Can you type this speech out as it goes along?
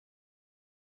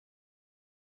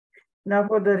Now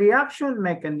for the reaction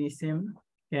mechanism,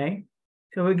 okay,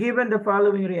 so we're given the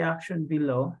following reaction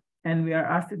below, and we are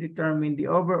asked to determine the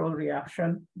overall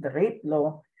reaction, the rate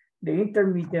law, the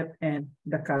intermediate, and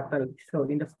the catalyst. So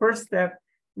in the first step,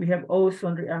 we have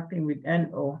ozone reacting with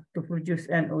NO to produce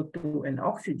NO2 and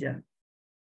oxygen.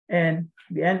 And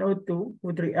the NO2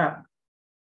 would react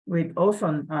with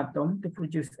ozone atom to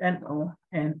produce NO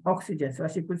and oxygen. So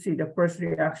as you could see, the first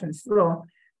reaction is slow,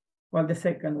 while the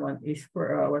second one is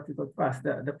for what we call fast.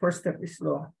 The first step is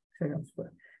slow, second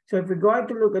step. So if we're going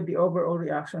to look at the overall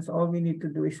reactions, all we need to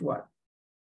do is what?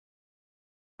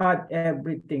 Add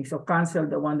everything. So cancel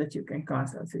the one that you can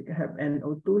cancel. So you can have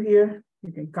NO2 here.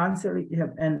 You can cancel it. You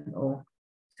have NO.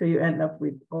 So you end up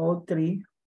with O3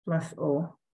 plus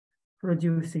O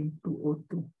producing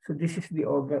 2O2. So this is the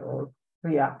overall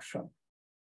reaction.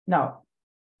 Now,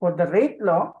 for the rate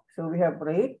law, so we have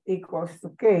rate equals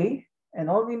to K, and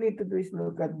all we need to do is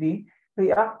look at the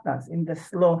reactants in the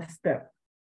slow step.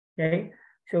 Okay,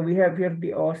 so we have here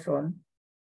the ozone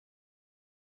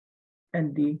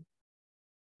and the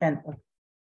NO.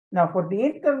 Now, for the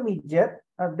intermediate,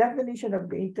 a definition of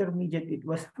the intermediate, it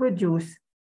was produced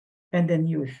and then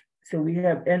used. So we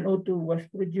have NO2 was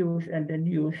produced and then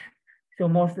used. So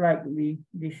most likely,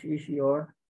 this is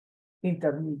your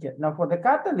intermediate. Now, for the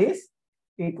catalyst,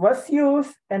 it was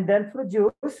used and then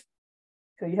produced.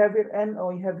 So you have your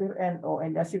NO, you have your NO,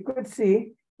 and as you could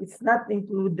see, it's not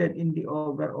included in the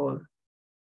overall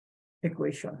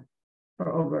equation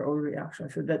or overall reaction.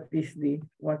 So that is the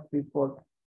what we call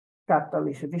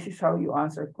catalyst. So this is how you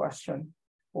answer question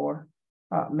for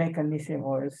mechanism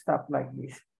or stuff like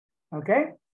this.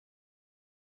 Okay.